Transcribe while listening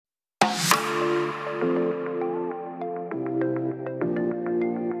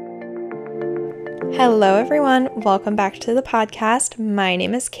Hello, everyone. Welcome back to the podcast. My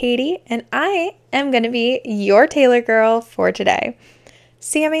name is Katie, and I am going to be your Taylor girl for today.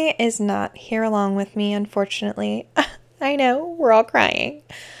 Sammy is not here along with me, unfortunately. I know, we're all crying.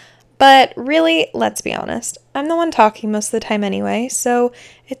 But really, let's be honest. I'm the one talking most of the time anyway, so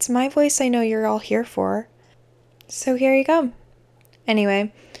it's my voice I know you're all here for. So here you go.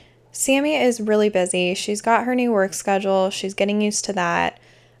 Anyway, Sammy is really busy. She's got her new work schedule. She's getting used to that.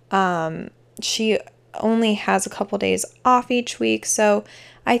 She only has a couple days off each week, so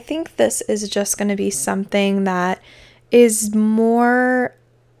I think this is just going to be something that is more,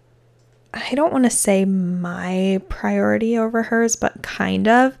 I don't want to say my priority over hers, but kind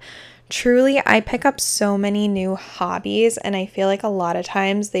of. Truly, I pick up so many new hobbies, and I feel like a lot of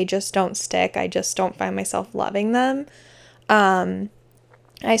times they just don't stick. I just don't find myself loving them.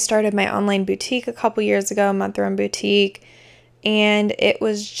 I started my online boutique a couple years ago, Month Run Boutique, and it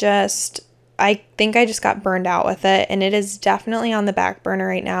was just, I think I just got burned out with it, and it is definitely on the back burner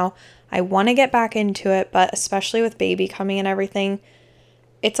right now. I want to get back into it, but especially with baby coming and everything,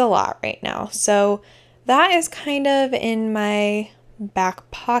 it's a lot right now. So that is kind of in my back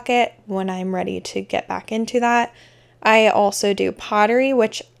pocket when I'm ready to get back into that. I also do pottery,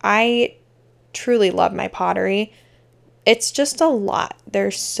 which I truly love my pottery. It's just a lot.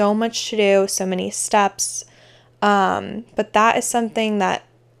 There's so much to do, so many steps. But that is something that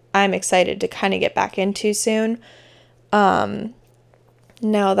I'm excited to kind of get back into soon. Now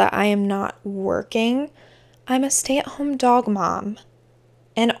that I am not working, I'm a stay-at-home dog mom.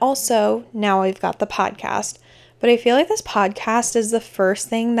 And also, now I've got the podcast. But I feel like this podcast is the first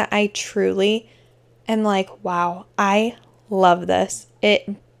thing that I truly am like, wow, I love this.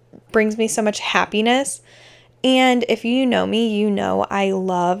 It brings me so much happiness. And if you know me, you know I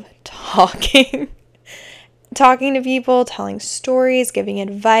love talking. Talking to people, telling stories, giving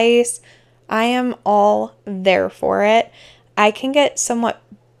advice. I am all there for it. I can get somewhat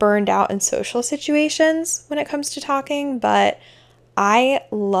burned out in social situations when it comes to talking, but I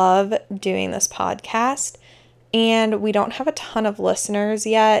love doing this podcast. And we don't have a ton of listeners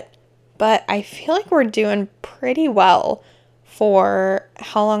yet, but I feel like we're doing pretty well for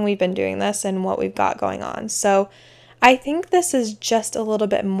how long we've been doing this and what we've got going on. So I think this is just a little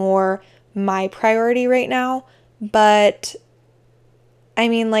bit more my priority right now. But I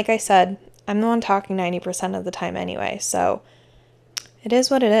mean, like I said, I'm the one talking 90% of the time anyway. So it is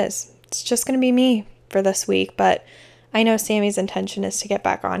what it is. It's just going to be me for this week. But I know Sammy's intention is to get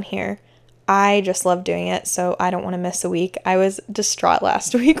back on here. I just love doing it, so I don't want to miss a week. I was distraught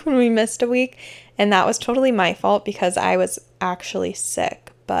last week when we missed a week, and that was totally my fault because I was actually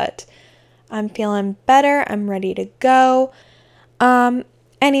sick, but I'm feeling better. I'm ready to go.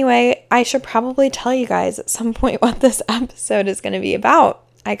 Anyway, I should probably tell you guys at some point what this episode is going to be about.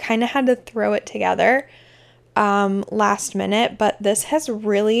 I kind of had to throw it together last minute, but this has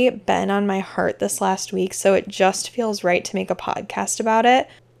really been on my heart this last week, so it just feels right to make a podcast about it.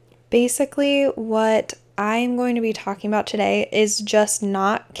 Basically, what I'm going to be talking about today is just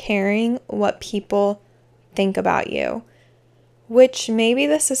not caring what people think about you, which maybe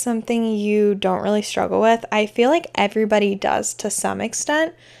this is something you don't really struggle with. I feel like everybody does to some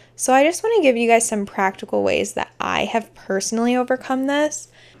extent. So I just want to give you guys some practical ways that I have personally overcome this.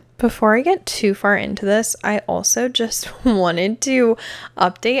 Before I get too far into this, I also just wanted to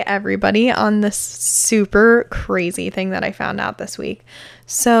update everybody on this super crazy thing that I found out this week.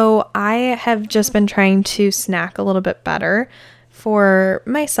 So I have just been trying to snack a little bit better for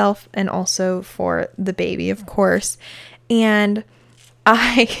myself and also for the baby, of course. And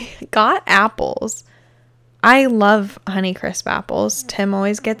I got apples. I love Honeycrisp apples. Tim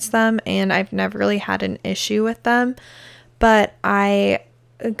always gets them, and I've never really had an issue with them. But I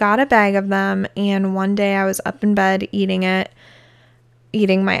got a bag of them, and one day I was up in bed eating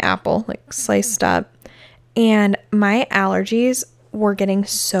my apple, like sliced up, and my allergies were getting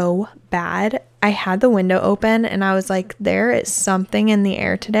so bad. I had the window open, and I was like, there is something in the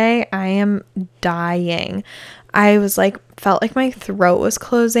air today. I am dying. I was like, felt like my throat was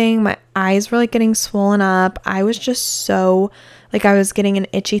closing. My eyes were like getting swollen up. I was just so, like, I was getting an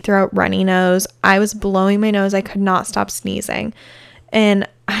itchy throat, runny nose. I was blowing my nose. I could not stop sneezing. And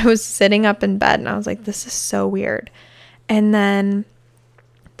I was sitting up in bed and I was like, this is so weird. And then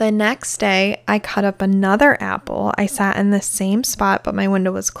the next day I cut up another apple. I sat in the same spot, but my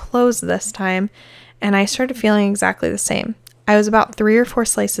window was closed this time. And I started feeling exactly the same. I was about 3 or 4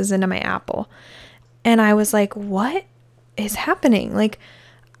 slices into my apple. And I was like, what is happening? Like,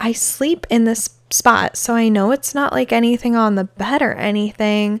 I sleep in this spot, so I know it's not like anything on the bed or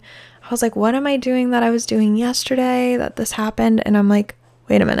anything. I was like, what am I doing that I was doing yesterday that this happened? And I'm like,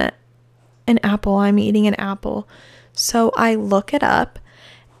 wait a minute. an apple. I'm eating an apple. So I look it up,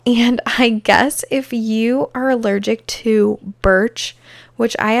 and I guess if you are allergic to birch,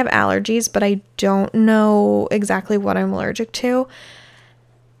 which I have allergies, but I don't know exactly what I'm allergic to.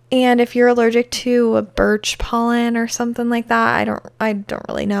 And if you're allergic to a birch pollen or something like that, I don't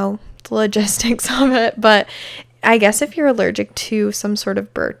really know the logistics of it, but I guess if you're allergic to some sort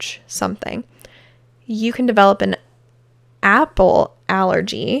of birch something, you can develop an apple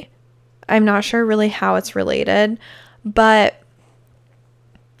allergy. I'm not sure really how it's related, but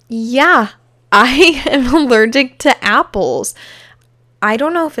yeah, I am allergic to apples. I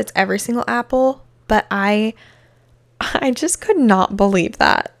don't know if it's every single apple, but I just could not believe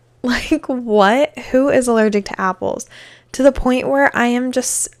that. Like, what? Who is allergic to apples? To the point where I am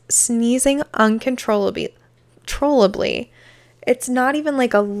just sneezing uncontrollably. It's not even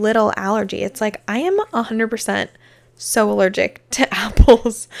like a little allergy. It's like I am 100% so allergic to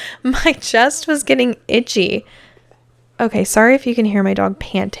apples. My chest was getting itchy. Okay, sorry if you can hear my dog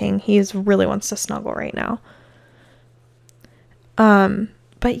panting. He really wants to snuggle right now.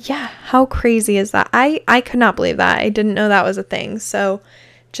 But yeah, how crazy is that? I could not believe that. I didn't know that was a thing. So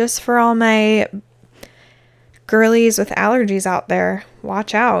just for all my girlies with allergies out there,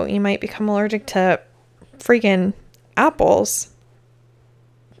 watch out. You might become allergic to freaking apples.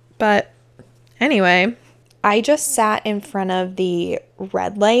 But anyway, I just sat in front of the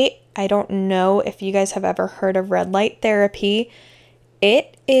red light. I don't know if you guys have ever heard of red light therapy.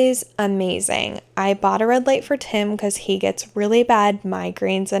 It is amazing. I bought a red light for Tim because he gets really bad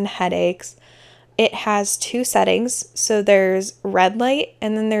migraines and headaches. It has 2 settings. So there's red light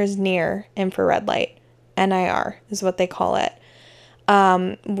and then there's near infrared light. NIR is what they call it.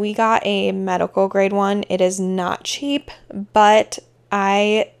 We got a medical grade one. It is not cheap, but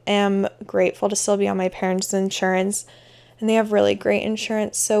I am grateful to still be on my parents' insurance, and they have really great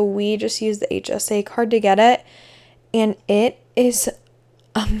insurance. So we just use the HSA card to get it, and it is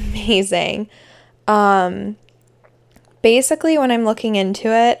amazing. Basically, when I'm looking into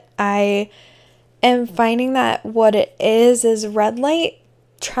it, I am finding that what it is red light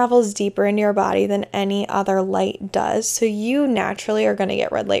travels deeper into your body than any other light does. So you naturally are going to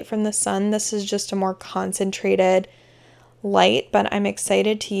get red light from the sun. This is just a more concentrated light, but I'm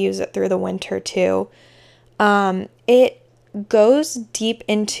excited to use it through the winter too. It goes deep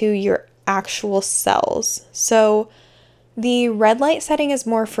into your actual cells. So the red light setting is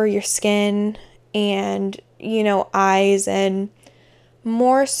more for your skin and, eyes, and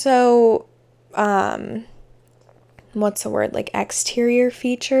more so, like exterior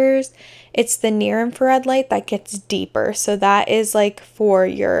features. It's the near infrared light that gets deeper. So that is like for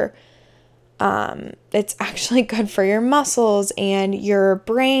your, it's actually good for your muscles and your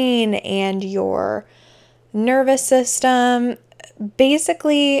brain and your nervous system.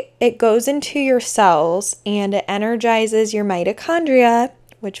 Basically, it goes into your cells and it energizes your mitochondria,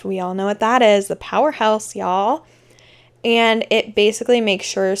 which we all know what that is, the powerhouse, y'all. And it basically makes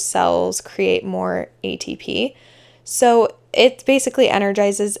sure cells create more ATP. So it basically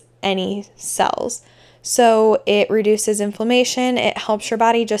energizes any cells. So it reduces inflammation. It helps your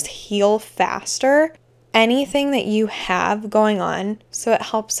body just heal faster. Anything that you have going on. So it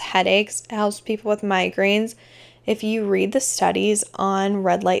helps headaches. It helps people with migraines. If you read the studies on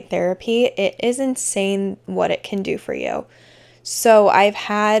red light therapy, it is insane what it can do for you. So I've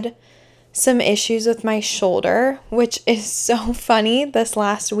had some issues with my shoulder, which is so funny. This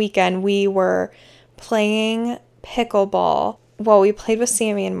last weekend, we were playing pickleball. Well, we played with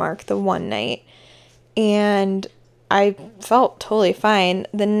Sammy and Mark the one night, and I felt totally fine.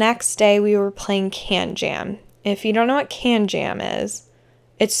 The next day, we were playing Can Jam. If you don't know what Can Jam is,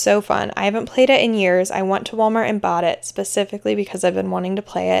 it's so fun. I haven't played it in years. I went to Walmart and bought it specifically because I've been wanting to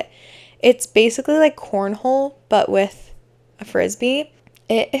play it. It's basically like cornhole, but with a frisbee.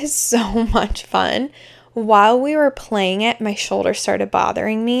 It is so much fun. While we were playing it, my shoulder started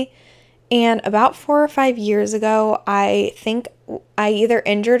bothering me. And about 4 or 5 years ago, I think I either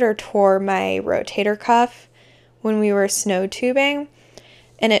injured or tore my rotator cuff when we were snow tubing.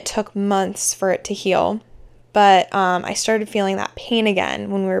 And it took months for it to heal. But I started feeling that pain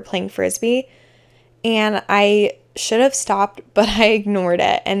again when we were playing frisbee. And I should have stopped, but I ignored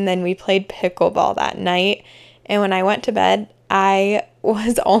it. And then we played pickleball that night. And when I went to bed, I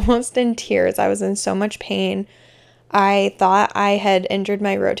was almost in tears. I was in so much pain. I thought I had injured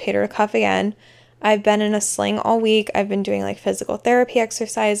my rotator cuff again. I've been in a sling all week. I've been doing like physical therapy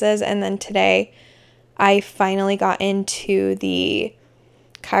exercises. And then today I finally got into the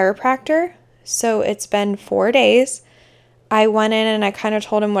chiropractor. So it's been 4 days. I went in and I kind of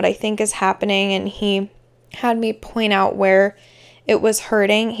told him what I think is happening. And he had me point out where It was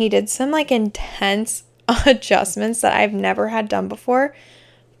hurting. He did some like intense adjustments that I've never had done before,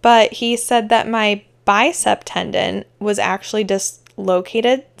 but he said that my bicep tendon was actually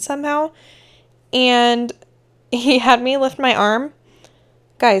dislocated somehow, and he had me lift my arm.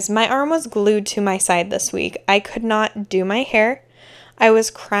 Guys, my arm was glued to my side this week. I could not do my hair. I was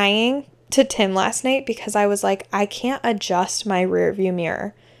crying to Tim last night because I was like, I can't adjust my rear view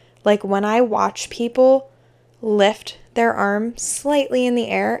mirror. Like when I watch people lift their arm slightly in the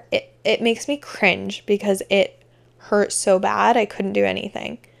air, it makes me cringe because it hurt so bad I couldn't do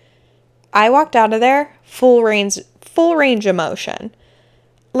anything. I walked out of there full range of motion.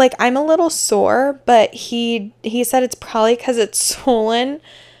 Like I'm a little sore, but he said it's probably because it's swollen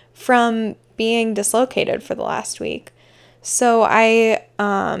from being dislocated for the last week. So I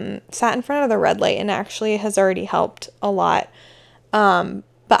sat in front of the red light and actually has already helped a lot.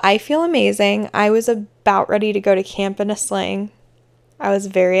 But I feel amazing. I was about ready to go to camp in a sling. I was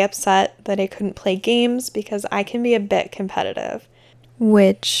very upset that I couldn't play games because I can be a bit competitive.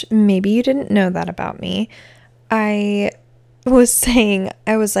 Which maybe you didn't know that about me. I was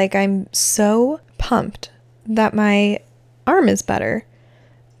like, I'm so pumped that my arm is better,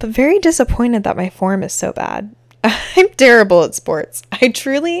 but very disappointed that my form is so bad. I'm terrible at sports. I'm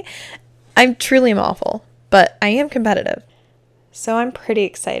truly am awful, but I am competitive. So I'm pretty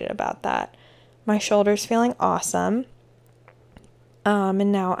excited about that. My shoulder's feeling awesome.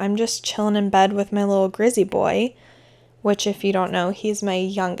 And now I'm just chilling in bed with my little Grizzy boy, which if you don't know, he's my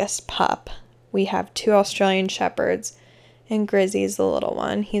youngest pup. We have 2 Australian Shepherds, and Grizzy's the little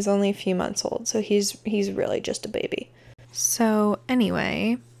one. He's only a few months old, so he's really just a baby. So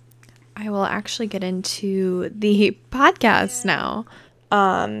anyway, I will actually get into the podcast now.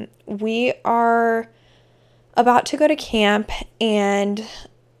 We are about to go to camp, and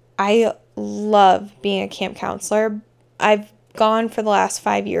I love being a camp counselor. I've gone for the last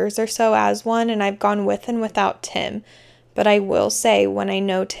 5 years or so as one, and I've gone with and without Tim. But I will say, when I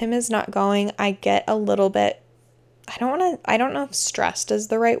know Tim is not going, I get a little bit, I don't know if stressed is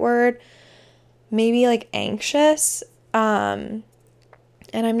the right word, maybe like anxious. And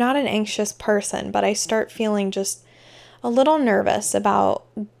I'm not an anxious person, but I start feeling just a little nervous about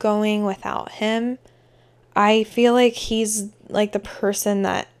going without him. I feel like he's like the person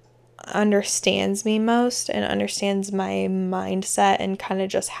that understands me most and understands my mindset and kind of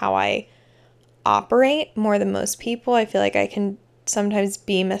just how I operate more than most people. I feel like I can sometimes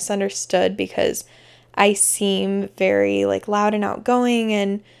be misunderstood because I seem very like loud and outgoing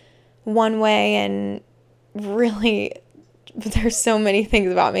in one way, and really there's so many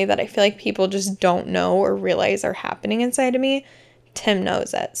things about me that I feel like people just don't know or realize are happening inside of me. Tim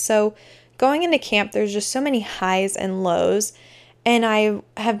knows it. So going into camp, there's just so many highs and lows, and I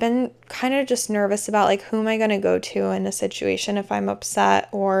have been kind of just nervous about like, who am I going to go to in a situation if I'm upset,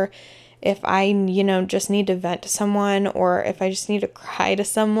 or if I, just need to vent to someone, or if I just need to cry to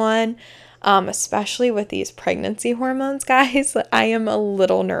someone, especially with these pregnancy hormones, guys. I am a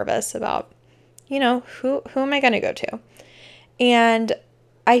little nervous about, who am I going to go to? And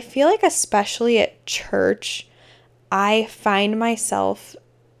I feel like especially at church, I find myself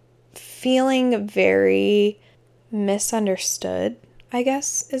feeling very misunderstood, I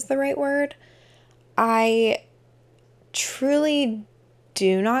guess is the right word. I truly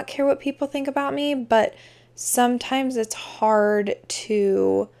do not care what people think about me, but sometimes it's hard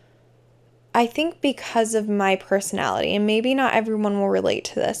to, I think because of my personality, and maybe not everyone will relate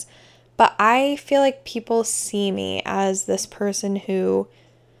to this, but I feel like people see me as this person who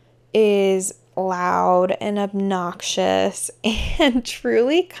is loud and obnoxious and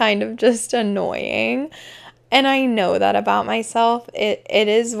truly kind of just annoying. And I know that about myself. It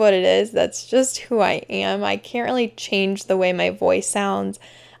is what it is. That's just who I am. I can't really change the way my voice sounds.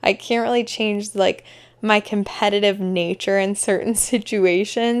 I can't really change like my competitive nature in certain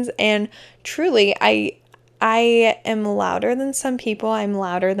situations. And truly, I am louder than some people. I'm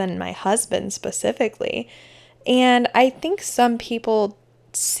louder than my husband specifically. And I think some people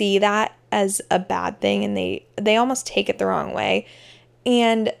see that as a bad thing, and they almost take it the wrong way.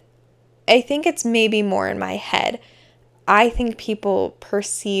 And I think it's maybe more in my head. I think people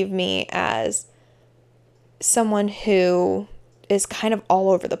perceive me as someone who is kind of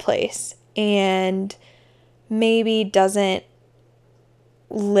all over the place and maybe doesn't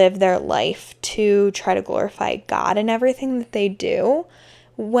live their life to try to glorify God in everything that they do,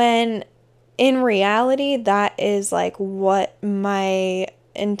 when in reality, that is like what my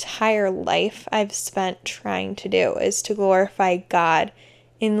entire life I've spent trying to do, is to glorify God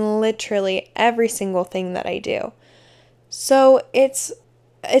in literally every single thing that I do. So it's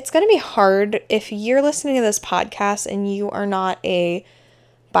it's going to be hard if you're listening to this podcast and you are not a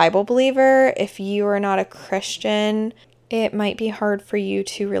Bible believer, if you are not a Christian. It might be hard for you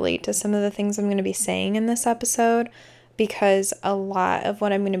to relate to some of the things I'm going to be saying in this episode, because a lot of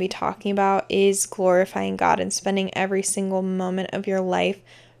what I'm going to be talking about is glorifying God and spending every single moment of your life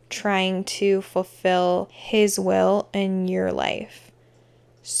trying to fulfill His will in your life.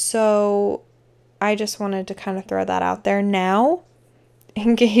 So I just wanted to kind of throw that out there now,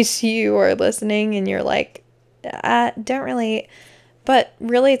 in case you are listening and you're like, don't relate. But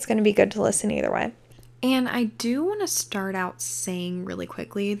really, it's going to be good to listen either way. And I do want to start out saying really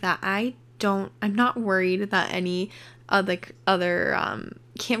quickly that I'm not worried that any other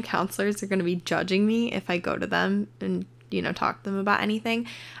camp counselors are going to be judging me if I go to them and, talk to them about anything.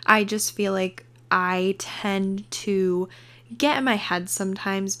 I just feel like I tend to get in my head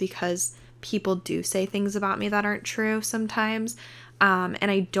sometimes because people do say things about me that aren't true sometimes. And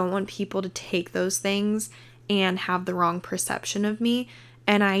I don't want people to take those things and have the wrong perception of me.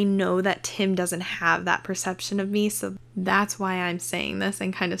 And I know that Tim doesn't have that perception of me, so that's why I'm saying this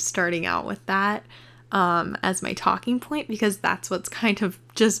and kind of starting out with that as my talking point, because that's what's kind of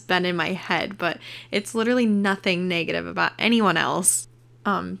just been in my head. But it's literally nothing negative about anyone else,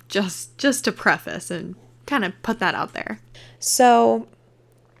 just to preface and kind of put that out there. So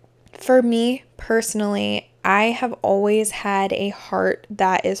for me personally, I have always had a heart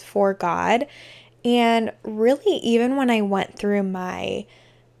that is for God. And really, even when I went through my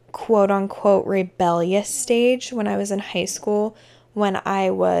quote unquote rebellious stage when I was in high school, when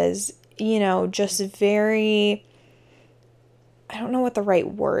I was, just very, I don't know what the right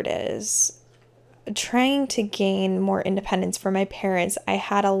word is, trying to gain more independence from my parents, I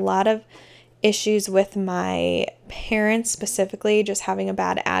had a lot of issues with my parents, specifically just having a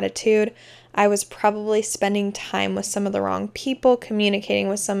bad attitude. I was probably spending time with some of the wrong people, communicating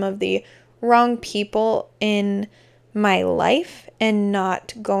with some of the wrong people in my life, and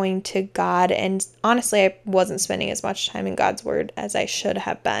not going to God. And honestly, I wasn't spending as much time in God's word as I should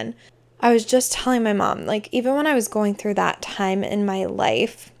have been. I was just telling my mom, like, even when I was going through that time in my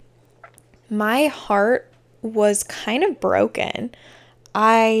life, my heart was kind of broken.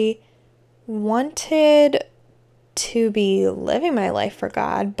 I wanted to be living my life for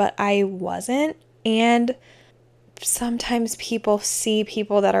God, but I wasn't. And sometimes people see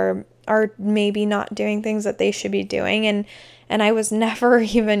people that are maybe not doing things that they should be doing, and I was never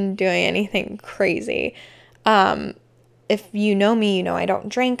even doing anything crazy. If you know me, I don't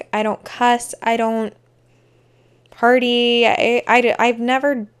drink, I don't cuss, I don't party. I've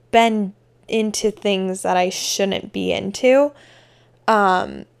never been into things that I shouldn't be into.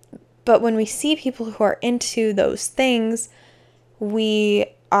 But when we see people who are into those things, we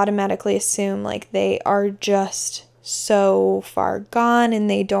automatically assume like they are just so far gone and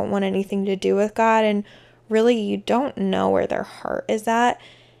they don't want anything to do with God. And really, you don't know where their heart is at,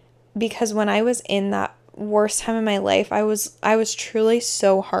 because when I was in that worst time in my life, I was truly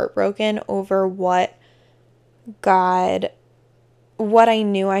so heartbroken over what I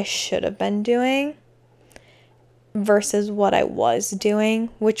knew I should have been doing versus what I was doing,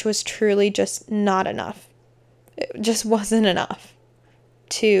 which was truly just not enough. It just wasn't enough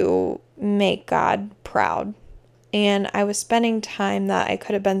to make God proud. And I was spending time that I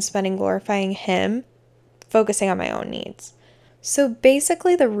could have been spending glorifying Him, focusing on my own needs. So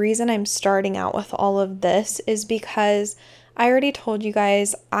basically, the reason I'm starting out with all of this is because I already told you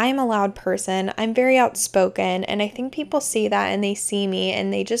guys I'm a loud person. I'm very outspoken, and I think people see that and they see me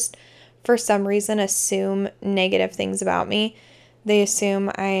and they just, for some reason, assume negative things about me. They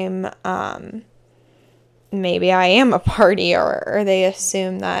assume I'm, maybe I am a party, or they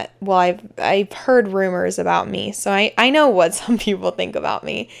assume that, well, I've heard rumors about me, so I know what some people think about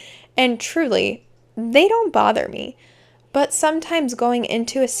me. And truly, they don't bother me. But sometimes going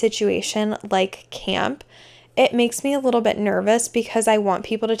into a situation like camp, it makes me a little bit nervous because I want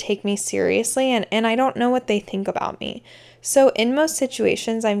people to take me seriously, and I don't know what they think about me. So in most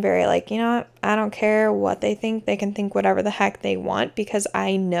situations, I'm very like, you know what? I don't care what they think. They can think whatever the heck they want, because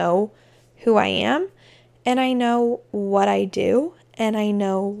I know who I am, and I know what I do, and I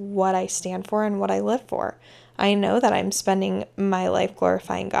know what I stand for and what I live for. I know that I'm spending my life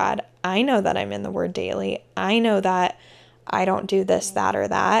glorifying God. I know that I'm in the Word daily. I know that I don't do this, that, or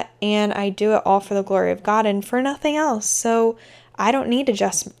that, and I do it all for the glory of God and for nothing else. So I don't need to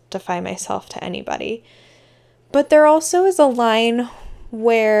justify myself to anybody. But there also is a line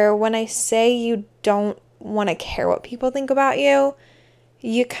where when I say you don't want to care what people think about you,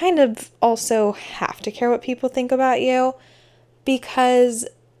 you kind of also have to care what people think about you, because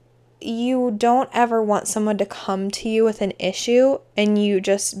you don't ever want someone to come to you with an issue and you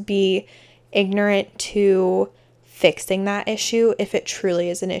just be ignorant to fixing that issue if it truly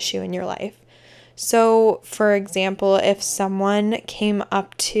is an issue in your life. So, for example, if someone came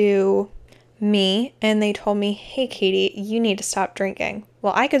up to me and they told me, hey, Katie, you need to stop drinking.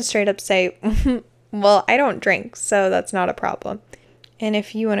 Well, I could straight up say, well, I don't drink, so that's not a problem. And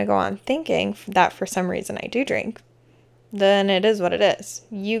if you want to go on thinking that for some reason I do drink, then it is what it is.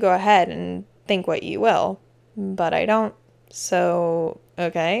 You go ahead and think what you will, but I don't. So,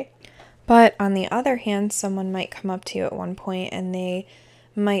 okay. But on the other hand, someone might come up to you at one point and they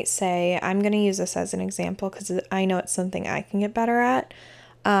might say, I'm going to use this as an example because I know it's something I can get better at.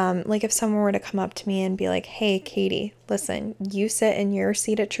 Like if someone were to come up to me and be like, hey, Katie, listen, you sit in your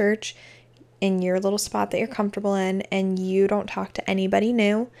seat at church in your little spot that you're comfortable in, and you don't talk to anybody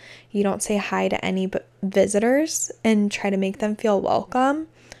new. You don't say hi to any visitors and try to make them feel welcome.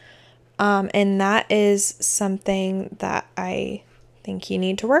 And that is something that I think you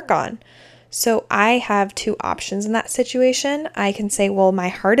need to work on. So I have two options in that situation. I can say, well, my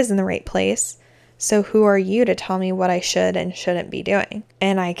heart is in the right place. So who are you to tell me what I should and shouldn't be doing?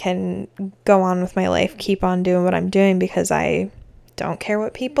 And I can go on with my life, keep on doing what I'm doing because I don't care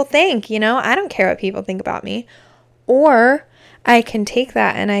what people think, I don't care what people think about me. Or I can take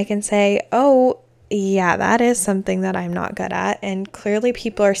that and I can say, oh, yeah, that is something that I'm not good at. And clearly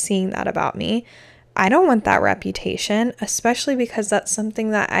people are seeing that about me. I don't want that reputation, especially because that's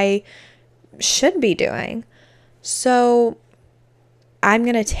something that I should be doing. So I'm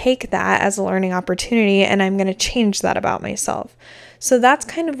going to take that as a learning opportunity and I'm going to change that about myself. So that's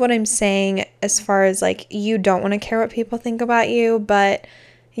kind of what I'm saying as far as like, you don't want to care what people think about you, but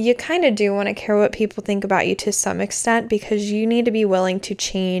you kind of do want to care what people think about you to some extent because you need to be willing to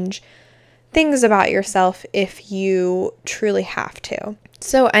change things about yourself if you truly have to.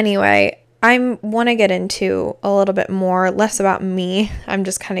 So anyway, I want to get into a little bit more, less about me. I'm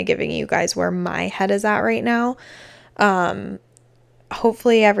just kind of giving you guys where my head is at right now.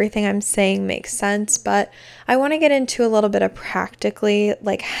 Hopefully everything I'm saying makes sense, but I want to get into a little bit of practically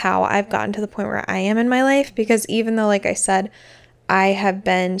like how I've gotten to the point where I am in my life, because even though, like I said, I have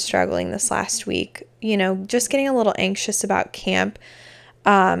been struggling this last week, just getting a little anxious about camp.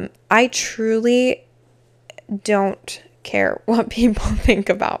 I truly don't care what people think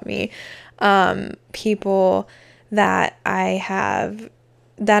about me. People that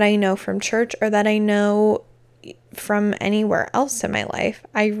I know from church or that I know from anywhere else in my life.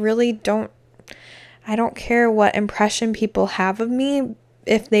 I don't care what impression people have of me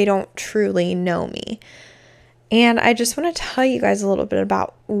if they don't truly know me. And I just want to tell you guys a little bit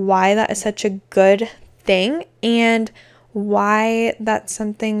about why that is such a good thing and why that's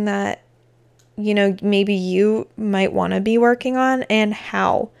something that, maybe you might want to be working on, and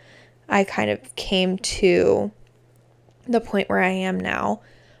how I kind of came to the point where I am now.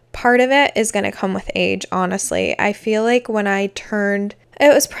 Part of it is going to come with age, honestly. I feel like when it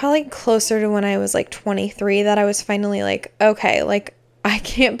was probably closer to when I was like 23 that I was finally like, okay, like I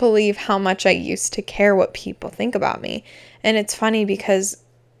can't believe how much I used to care what people think about me. And it's funny because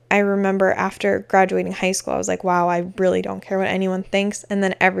I remember after graduating high school, I was like, wow, I really don't care what anyone thinks. And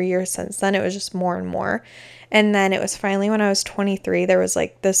then every year since then, it was just more and more. And then it was finally when I was 23, there was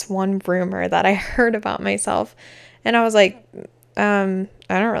like this one rumor that I heard about myself. And I was like, I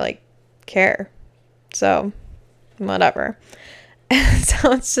don't really care. So, whatever.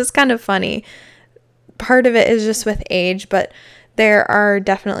 So it's just kind of funny. Part of it is just with age, but there are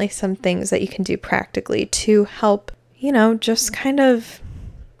definitely some things that you can do practically to help, just kind of,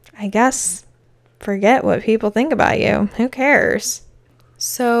 I guess, forget what people think about you. Who cares?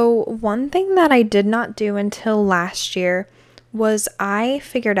 So one thing that I did not do until last year was I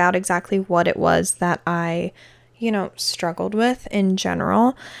figured out exactly what it was that I struggled with in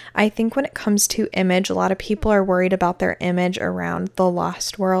general. I think when it comes to image, a lot of people are worried about their image around the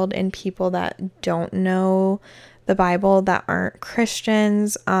lost world and people that don't know the Bible, that aren't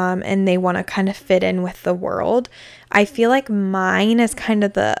Christians, and they want to kind of fit in with the world. I feel like mine is kind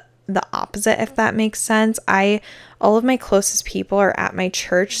of the opposite, if that makes sense. All of my closest people are at my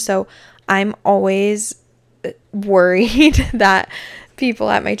church, so I'm always worried that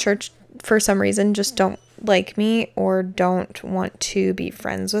people at my church for some reason just don't like me or don't want to be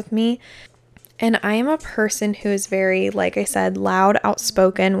friends with me. And I am a person who is very, like I said, loud,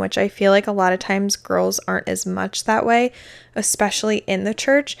 outspoken, which I feel like a lot of times girls aren't as much that way, especially in the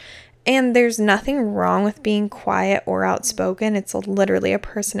church. And there's nothing wrong with being quiet or outspoken. It's literally a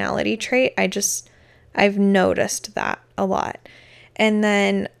personality trait. I've noticed that a lot. And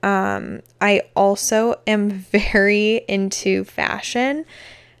then I also am very into fashion.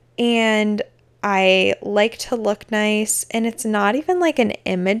 And I like to look nice, and it's not even like an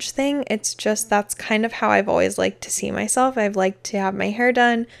image thing. It's just that's kind of how I've always liked to see myself. I've liked to have my hair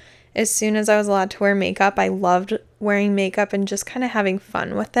done as soon as I was allowed to wear makeup. I loved wearing makeup and just kind of having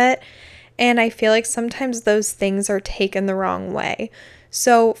fun with it. And I feel like sometimes those things are taken the wrong way.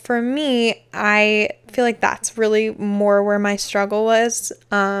 So for me, I feel like that's really more where my struggle was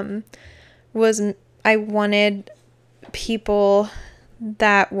I wanted people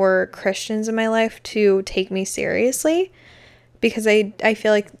that were Christians in my life to take me seriously, because I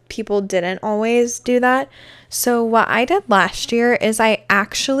feel like people didn't always do that. So what I did last year is I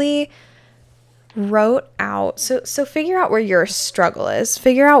actually wrote out, so figure out where your struggle is.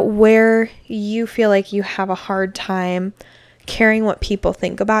 Figure out where you feel like you have a hard time caring what people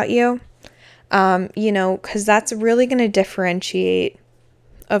think about you. Because that's really going to differentiate,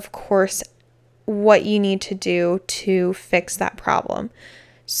 of course, what you need to do to fix that problem.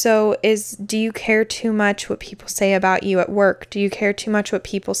 So do you care too much what people say about you at work? Do you care too much what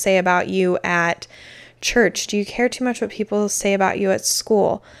people say about you at church? Do you care too much what people say about you at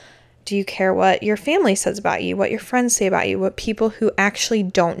school? Do you care what your family says about you, what your friends say about you, what people who actually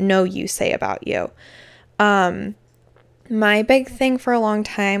don't know you say about you? My big thing for a long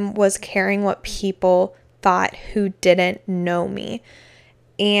time was caring what people thought who didn't know me.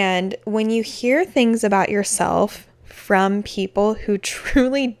 And when you hear things about yourself from people who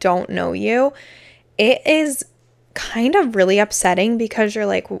truly don't know you, it is kind of really upsetting, because you're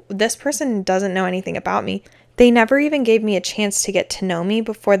like, this person doesn't know anything about me. They never even gave me a chance to get to know me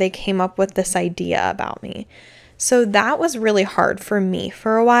before they came up with this idea about me. So that was really hard for me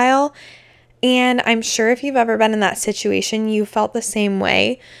for a while. And I'm sure if you've ever been in that situation, you felt the same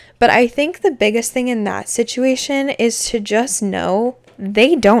way. But I think the biggest thing in that situation is to just know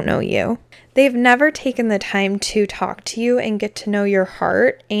they don't know you. They've never taken the time to talk to you and get to know your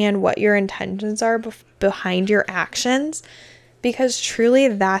heart and what your intentions are behind your actions, because truly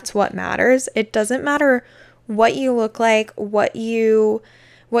that's what matters. It doesn't matter what you look like, what your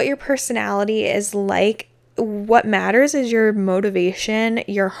personality is like. What matters is your motivation,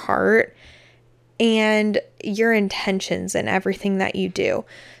 your heart, and your intentions in everything that you do.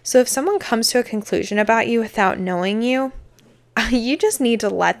 So if someone comes to a conclusion about you without knowing you, you just need to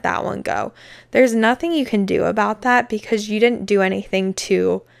let that one go. There's nothing you can do about that, because you didn't do anything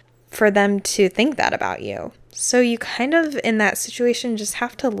for them to think that about you. So you kind of, in that situation, just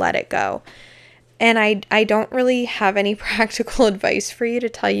have to let it go. And I don't really have any practical advice for you to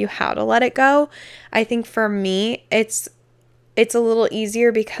tell you how to let it go. I think for me, it's a little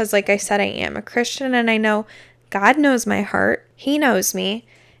easier because, like I said, I am a Christian, and I know God knows my heart. He knows me,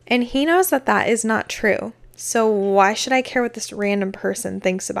 and He knows that that is not true. So why should I care what this random person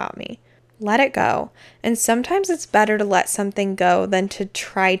thinks about me? Let it go. And sometimes it's better to let something go than to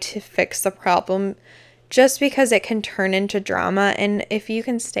try to fix the problem, just because it can turn into drama. And if you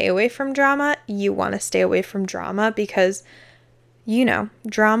can stay away from drama, you want to stay away from drama, because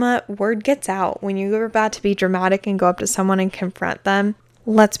drama, word gets out. When you're about to be dramatic and go up to someone and confront them,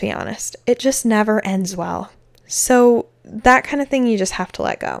 let's be honest, it just never ends well. So that kind of thing, you just have to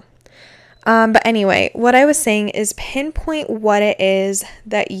let go. But anyway, what I was saying is pinpoint what it is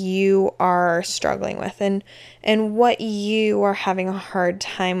that you are struggling with, and what you are having a hard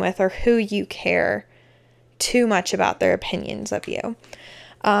time with, or who you care too much about their opinions of you.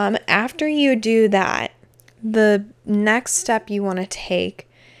 After you do that, the next step you want to take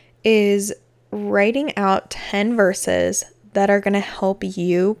is writing out 10 verses that are going to help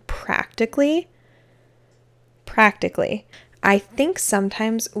you practically. I think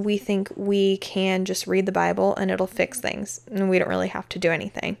sometimes we think we can just read the Bible and it'll fix things, and we don't really have to do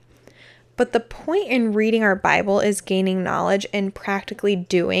anything. But the point in reading our Bible is gaining knowledge and practically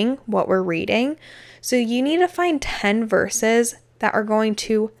doing what we're reading. So you need to find 10 verses that are going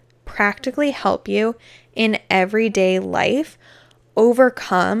to practically help you in everyday life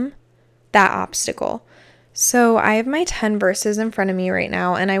overcome that obstacle. So I have my 10 verses in front of me right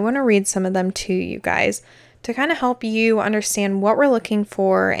now, and I want to read some of them to you guys to kind of help you understand what we're looking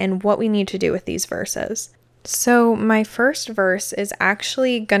for and what we need to do with these verses. So my first verse is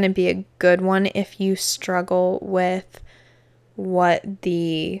actually going to be a good one if you struggle with what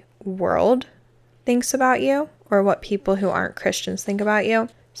the world thinks about you, or what people who aren't Christians think about you.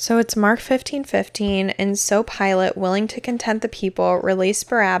 So it's Mark 15:15, and so Pilate, willing to content the people, released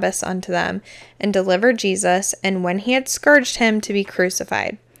Barabbas unto them, and delivered Jesus, and when he had scourged him, to be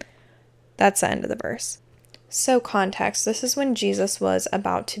crucified. That's the end of the verse. So context, this is when Jesus was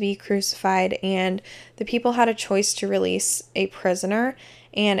about to be crucified and the people had a choice to release a prisoner,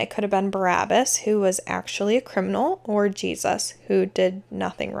 and it could have been Barabbas, who was actually a criminal, or Jesus, who did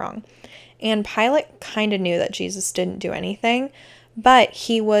nothing wrong. And Pilate kind of knew that Jesus didn't do anything, but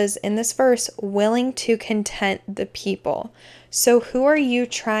he was, in this verse, willing to content the people. So who are you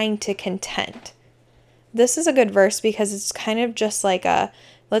trying to content? This is a good verse because it's kind of just like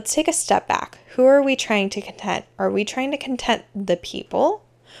let's take a step back. Who are we trying to content? Are we trying to content the people?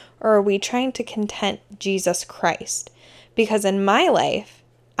 Or are we trying to content Jesus Christ? Because in my life,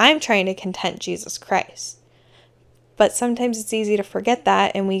 I'm trying to content Jesus Christ. But sometimes it's easy to forget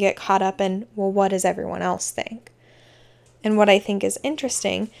that and we get caught up in, well, what does everyone else think? And what I think is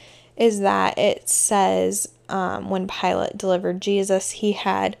interesting is that it says when Pilate delivered Jesus, he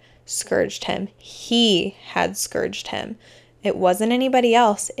had scourged him. He had scourged him. It wasn't anybody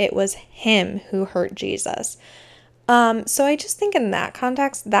else. It was him who hurt Jesus. So I just think in that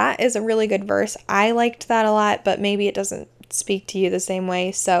context, that is a really good verse. I liked that a lot, but maybe it doesn't speak to you the same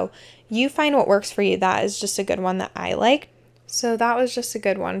way. So you find what works for you. That is just a good one that I liked. So that was just a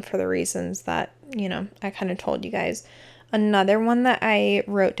good one for the reasons that, I kind of told you guys. Another one that I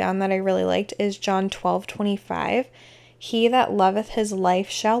wrote down that I really liked is John 12:25. He that loveth his life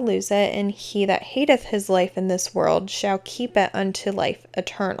shall lose it, and he that hateth his life in this world shall keep it unto life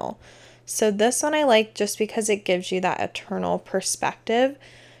eternal. So this one I like just because it gives you that eternal perspective.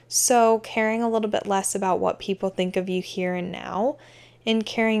 So caring a little bit less about what people think of you here and now, and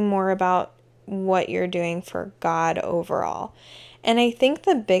caring more about what you're doing for God overall. And I think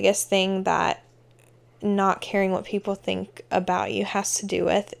the biggest thing that not caring what people think about you has to do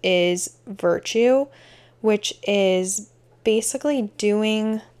with is virtue, which is basically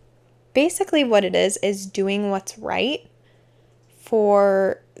what it is doing what's right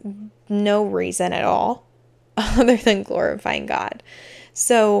for no reason at all other than glorifying God.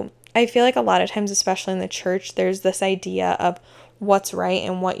 So I feel like a lot of times, especially in the church, there's this idea of what's right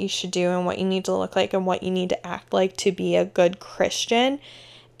and what you should do and what you need to look like and what you need to act like to be a good Christian.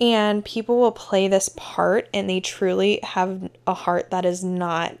 And people will play this part and they truly have a heart that is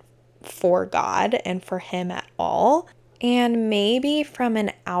not for God and for Him at all. And maybe from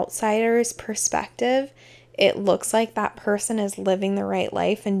an outsider's perspective, it looks like that person is living the right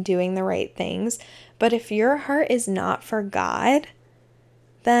life and doing the right things. But if your heart is not for God,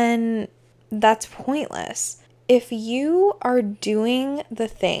 then that's pointless. If you are doing the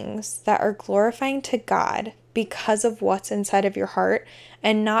things that are glorifying to God because of what's inside of your heart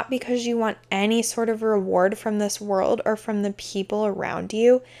and not because you want any sort of reward from this world or from the people around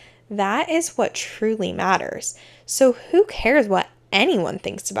you, that is what truly matters. So who cares what anyone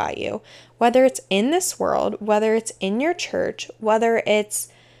thinks about you? Whether it's in this world, whether it's in your church, whether it's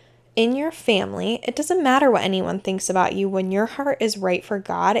in your family, it doesn't matter what anyone thinks about you when your heart is right for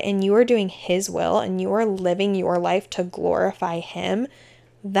God and you are doing His will and you are living your life to glorify Him.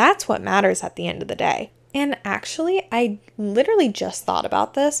 That's what matters at the end of the day. And actually, I literally just thought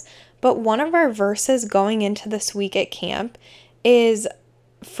about this, but one of our verses going into this week at camp is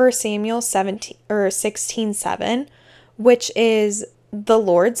 1 Samuel 16:7, which is, "The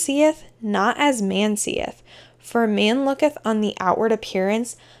Lord seeth not as man seeth, for man looketh on the outward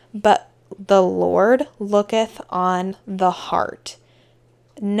appearance, but the Lord looketh on the heart."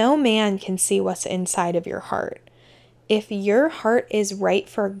 No man can see what's inside of your heart. If your heart is right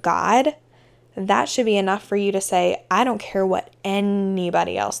for God, that should be enough for you to say, I don't care what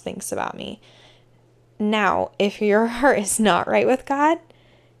anybody else thinks about me. Now, if your heart is not right with God,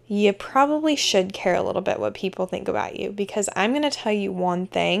 you probably should care a little bit what people think about you, because I'm going to tell you one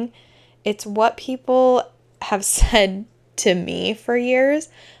thing. It's what people have said to me for years.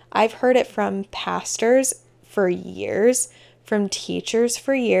 I've heard it from pastors for years, from teachers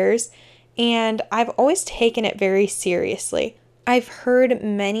for years, and I've always taken it very seriously. I've heard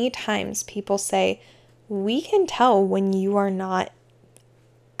many times people say, we can tell when you are not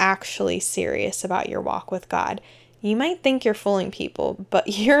actually serious about your walk with God. You might think you're fooling people, but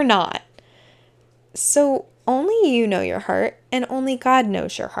you're not. So only you know your heart, and only God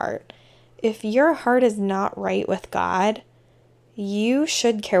knows your heart. If your heart is not right with God, you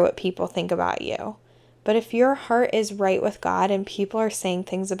should care what people think about you. But if your heart is right with God and people are saying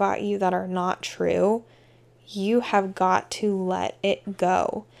things about you that are not true, you have got to let it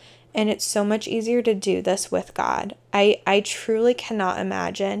go. And it's so much easier to do this with God. I truly cannot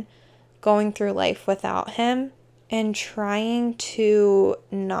imagine going through life without Him and trying to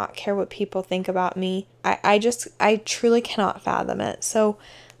not care what people think about me. I truly cannot fathom it. So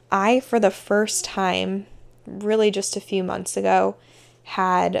I, for the first time, really just a few months ago,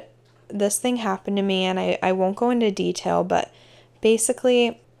 had this thing happened to me, and I won't go into detail, but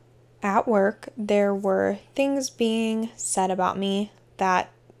basically at work, there were things being said about me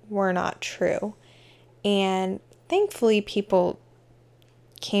that were not true. And thankfully, people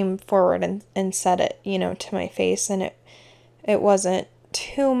came forward and said it, to my face, and it wasn't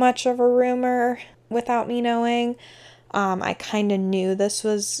too much of a rumor without me knowing. I kind of knew this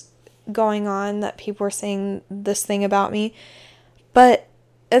was going on, that people were saying this thing about me, but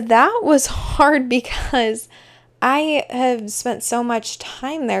that was hard because I have spent so much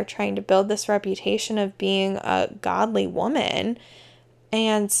time there trying to build this reputation of being a godly woman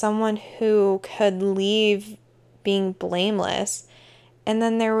and someone who could leave being blameless. And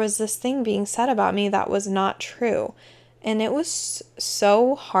then there was this thing being said about me that was not true. And it was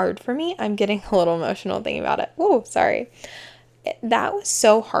so hard for me. I'm getting a little emotional thinking about it. Oh, sorry. That was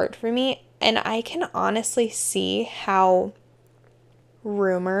so hard for me. And I can honestly see how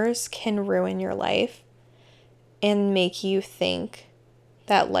rumors can ruin your life and make you think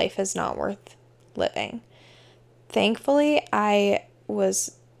that life is not worth living. Thankfully, I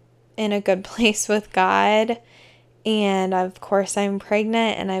was in a good place with God, and of course I'm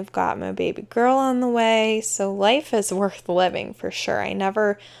pregnant and I've got my baby girl on the way, so life is worth living for sure. I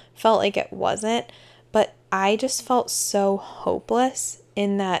never felt like it wasn't, but I just felt so hopeless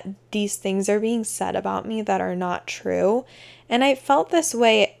in that these things are being said about me that are not true. And I felt this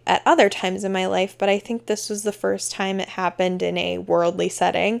way at other times in my life, but I think this was the first time it happened in a worldly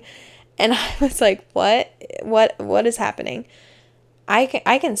setting. And I was like, what is happening? I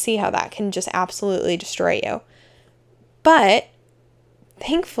can see how that can just absolutely destroy you. But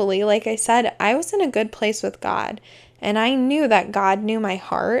thankfully, like I said, I was in a good place with God, and I knew that God knew my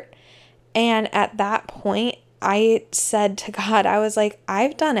heart. And at that point, I said to God, I was like,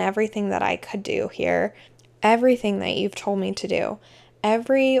 I've done everything that I could do here, everything that you've told me to do,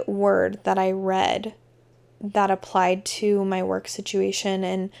 every word that I read that applied to my work situation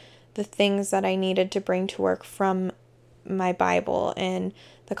and the things that I needed to bring to work from my Bible and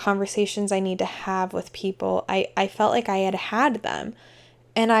the conversations I need to have with people. I felt like I had them.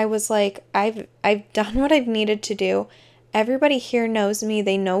 And I was like, I've done what I've needed to do. Everybody here knows me.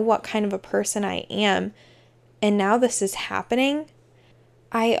 They know what kind of a person I am. And now this is happening.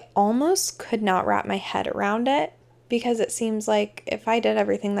 I almost could not wrap my head around it, because it seems like if I did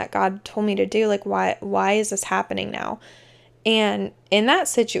everything that God told me to do, like why is this happening now? And in that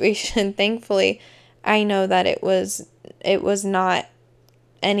situation, thankfully, I know that it was not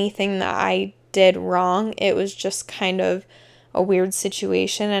anything that I did wrong. It was just kind of a weird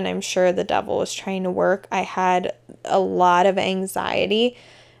situation, and I'm sure the devil was trying to work. I had a lot of anxiety,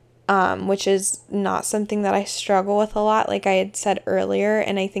 which is not something that I struggle with a lot, like I had said earlier,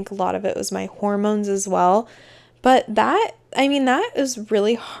 and I think a lot of it was my hormones as well. But that is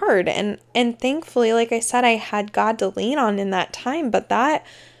really hard, and thankfully, like I said, I had God to lean on in that time, but that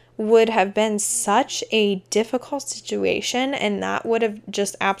would have been such a difficult situation, and that would have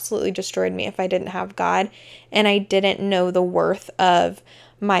just absolutely destroyed me if I didn't have God and I didn't know the worth of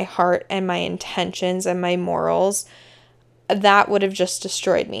my heart and my intentions and my morals. That would have just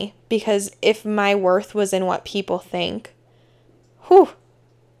destroyed me, because if my worth was in what people think,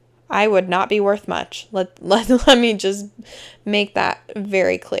 I would not be worth much. Let me just make that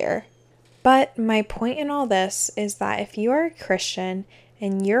very clear. But my point in all this is that if you are a Christian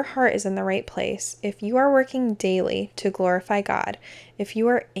and your heart is in the right place, if you are working daily to glorify God, if you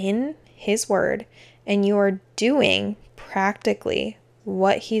are in His Word and you are doing practically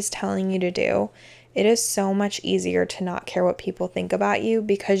what He's telling you to do, it is so much easier to not care what people think about you,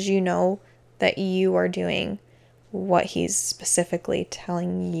 because you know that you are doing what He's specifically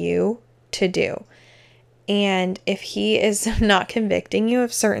telling you to do. And if He is not convicting you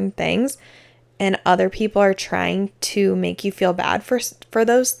of certain things, and other people are trying to make you feel bad for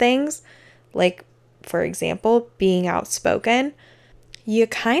those things, like, for example, being outspoken, you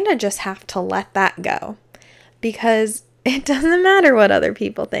kind of just have to let that go, because it doesn't matter what other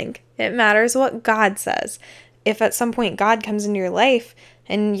people think. It matters what God says. If at some point God comes into your life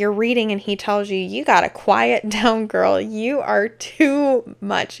and you're reading and He tells you, you gotta quiet down, girl, you are too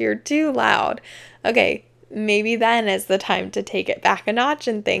much, you're too loud. Okay, maybe then is the time to take it back a notch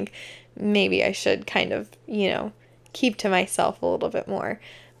and think, maybe I should kind of, keep to myself a little bit more.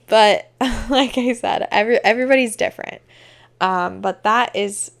 But like I said, everybody's different. But that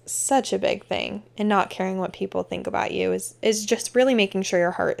is such a big thing. And not caring what people think about you is just really making sure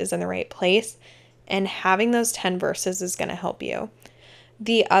your heart is in the right place. And having those 10 verses is going to help you.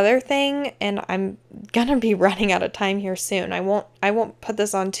 The other thing, and I'm going to be running out of time here soon. I won't put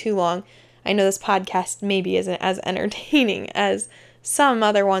this on too long. I know this podcast maybe isn't as entertaining as Some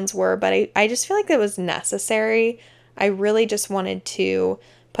other ones were, but I just feel like it was necessary. I really just wanted to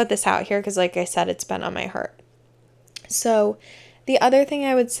put this out here because, like I said, it's been on my heart. So the other thing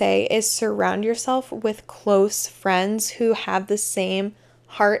I would say is surround yourself with close friends who have the same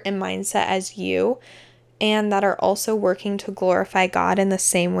heart and mindset as you, and that are also working to glorify God in the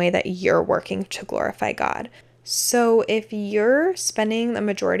same way that you're working to glorify God. So if you're spending the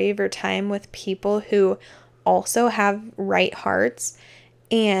majority of your time with people who also have right hearts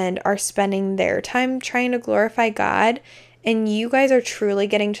and are spending their time trying to glorify God, and you guys are truly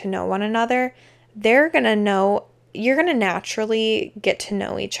getting to know one another, you're going to naturally get to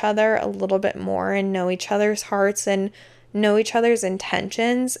know each other a little bit more and know each other's hearts and know each other's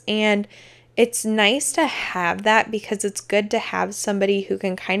intentions. And it's nice to have that because it's good to have somebody who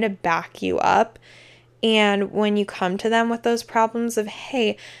can kind of back you up. And when you come to them with those problems of,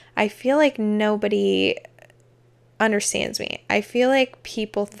 hey, I feel like nobody understands me. I feel like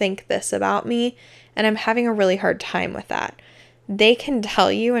people think this about me and I'm having a really hard time with that. They can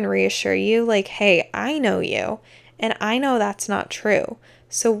tell you and reassure you like, hey, I know you and I know that's not true.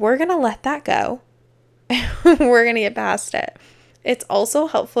 So we're going to let that go. We're going to get past it. It's also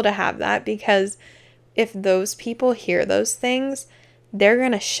helpful to have that because if those people hear those things, they're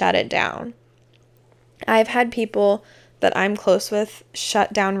going to shut it down. I've had people that I'm close with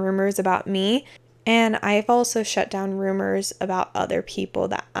shut down rumors about me, and I've also shut down rumors about other people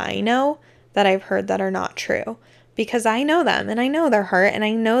that I know that I've heard that are not true because I know them and I know their heart and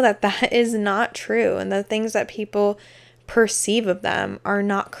I know that that is not true and the things that people perceive of them are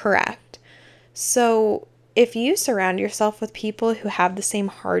not correct. So if you surround yourself with people who have the same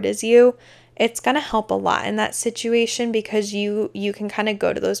heart as you, it's going to help a lot in that situation because you can kind of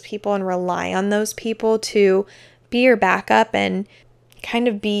go to those people and rely on those people to be your backup and kind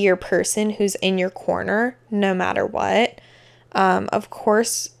of be your person who's in your corner no matter what. Of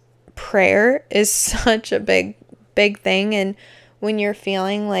course, prayer is such a big thing. And when you're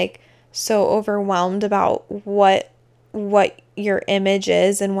feeling like so overwhelmed about what your image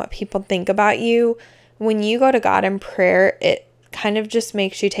is and what people think about you, when you go to God in prayer, it kind of just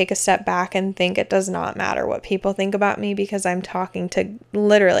makes you take a step back and think it does not matter what people think about me because I'm talking to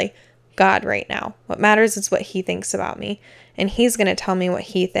literally God right now. What matters is what He thinks about me. And He's going to tell me what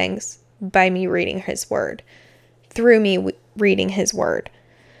He thinks by me reading His Word, through me reading His Word.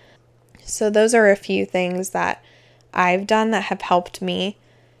 So those are a few things that I've done that have helped me.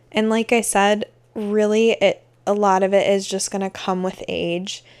 And like I said, really a lot of it is just going to come with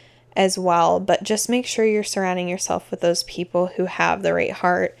age as well, but just make sure you're surrounding yourself with those people who have the right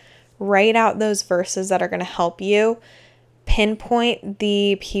heart. Write out those verses that are going to help you. Pinpoint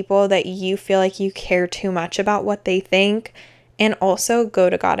the people that you feel like you care too much about what they think, and also go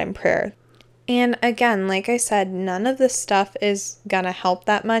to God in prayer. And again, like I said, none of this stuff is going to help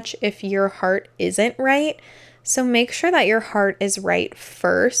that much if your heart isn't right. So make sure that your heart is right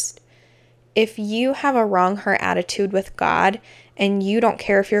first. If you have a wrong heart attitude with God and you don't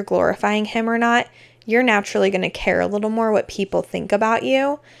care if you're glorifying Him or not, you're naturally going to care a little more what people think about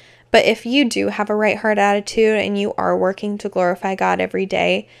you. But if you do have a right heart attitude and you are working to glorify God every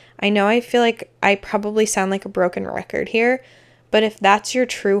day, I know I feel like I probably sound like a broken record here, but if that's your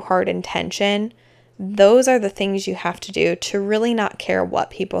true heart intention, those are the things you have to do to really not care what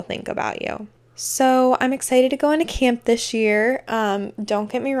people think about you. So I'm excited to go into camp this year.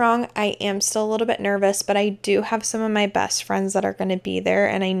 Don't get me wrong, I am still a little bit nervous, but I do have some of my best friends that are going to be there,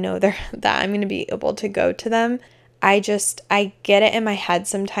 and I know that I'm going to be able to go to them. I get it in my head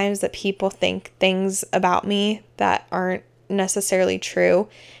sometimes that people think things about me that aren't necessarily true,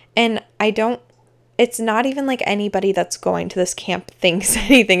 and it's not even like anybody that's going to this camp thinks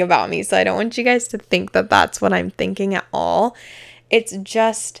anything about me, so I don't want you guys to think that that's what I'm thinking at all. It's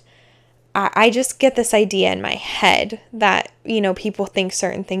just I just get this idea in my head that, people think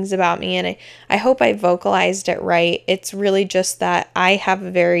certain things about me, and I hope I vocalized it right. It's really just that I have a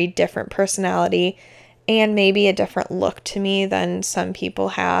very different personality and maybe a different look to me than some people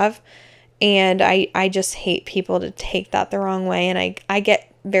have, and I just hate people to take that the wrong way, and I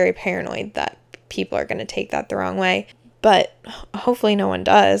get very paranoid that people are going to take that the wrong way, but hopefully no one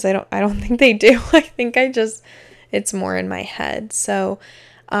does. I don't think they do. I think it's more in my head. So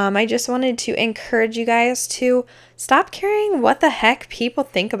I just wanted to encourage you guys to stop caring what the heck people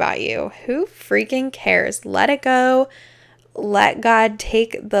think about you. Who freaking cares? Let it go. Let God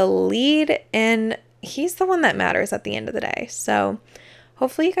take the lead, and He's the one that matters at the end of the day. So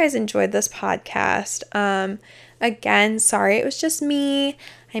hopefully you guys enjoyed this podcast. Again, sorry it was just me.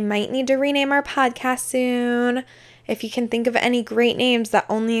 I might need to rename our podcast soon. if you can think of any great names that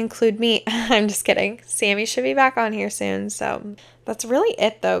only include me, I'm just kidding. Sammy should be back on here soon. So that's really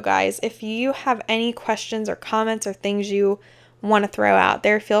it though, guys. If you have any questions or comments or things you want to throw out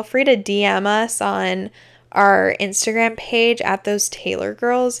there, feel free to DM us on our Instagram page at Those Taylor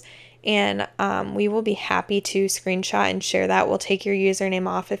Girls, and we will be happy to screenshot and share that. We'll take your username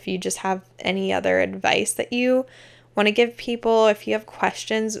off if you just have any other advice that you want to give people. If you have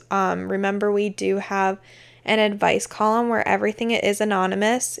questions, remember we do have an advice column where everything is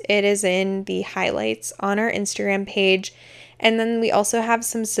anonymous. It is in the highlights on our Instagram page. And then we also have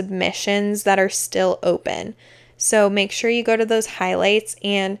some submissions that are still open. So make sure you go to those highlights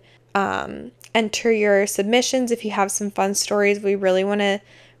and enter your submissions if you have some fun stories. We really want to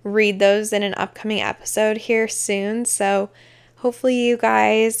read those in an upcoming episode here soon. So hopefully you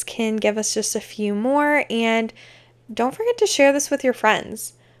guys can give us just a few more, and don't forget to share this with your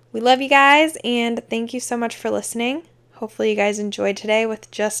friends. We love you guys, and thank you so much for listening. Hopefully you guys enjoyed today with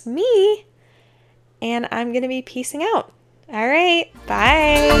just me, and I'm going to be peacing out. All right,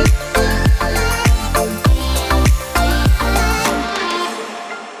 bye.